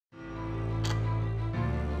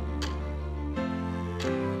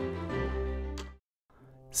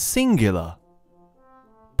singular,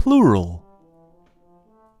 plural.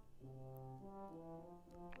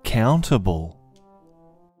 Countable.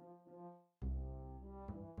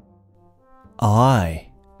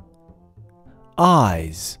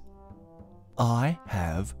 Eyes. I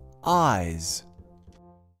have eyes.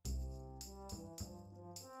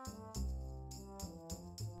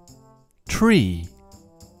 Tree.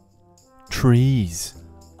 Trees.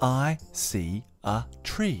 I see a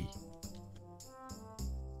tree.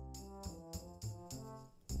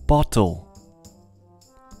 Bottle.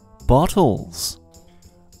 Bottles.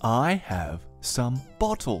 I have some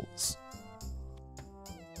bottles.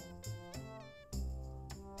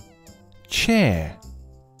 Chair.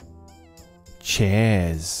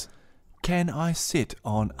 Chairs. Can I sit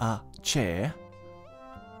on a chair?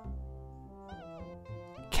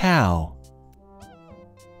 Cow.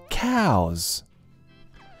 Cows.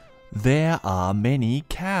 There are many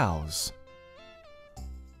cows.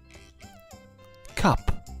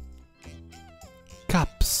 Cup.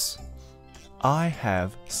 Cups. I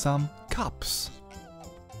have some cups.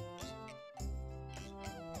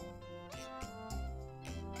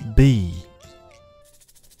 Bee.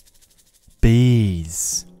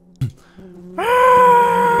 Bees.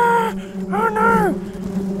 Ah! Oh no!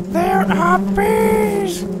 There are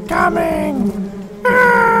bees coming!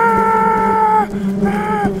 Ah!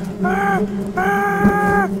 Ah! Ah!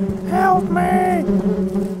 Ah! Help me!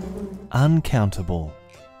 Uncountable.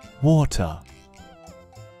 Water.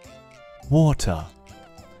 Water.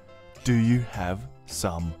 Do you have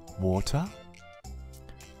some water?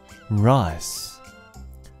 Rice.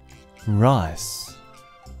 Rice.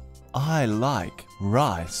 I like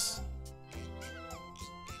rice.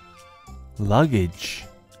 Luggage.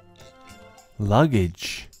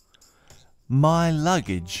 Luggage. My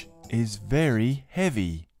luggage is very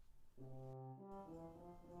heavy.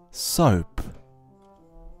 Soap.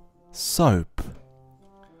 Soap.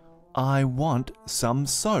 I want some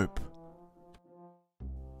soap.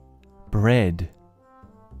 Bread.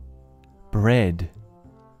 Bread.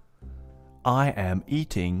 I am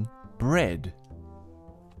eating bread.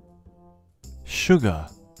 Sugar.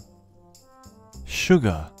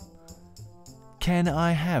 Sugar. Can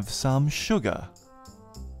I have some sugar?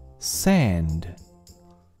 Sand.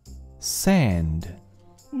 Sand.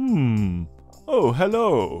 Oh,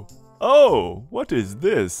 hello. Oh, what is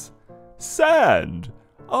this? Sand.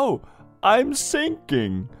 Oh, I'm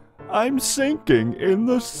sinking. I'm sinking in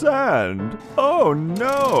the sand. Oh,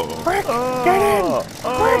 no. Quick, get in.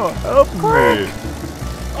 Quick, help quick. me.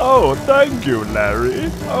 Oh, thank you, Larry.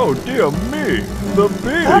 Oh, dear me. The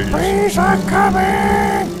bees. The bees are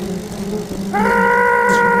coming!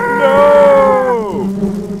 Ah! No!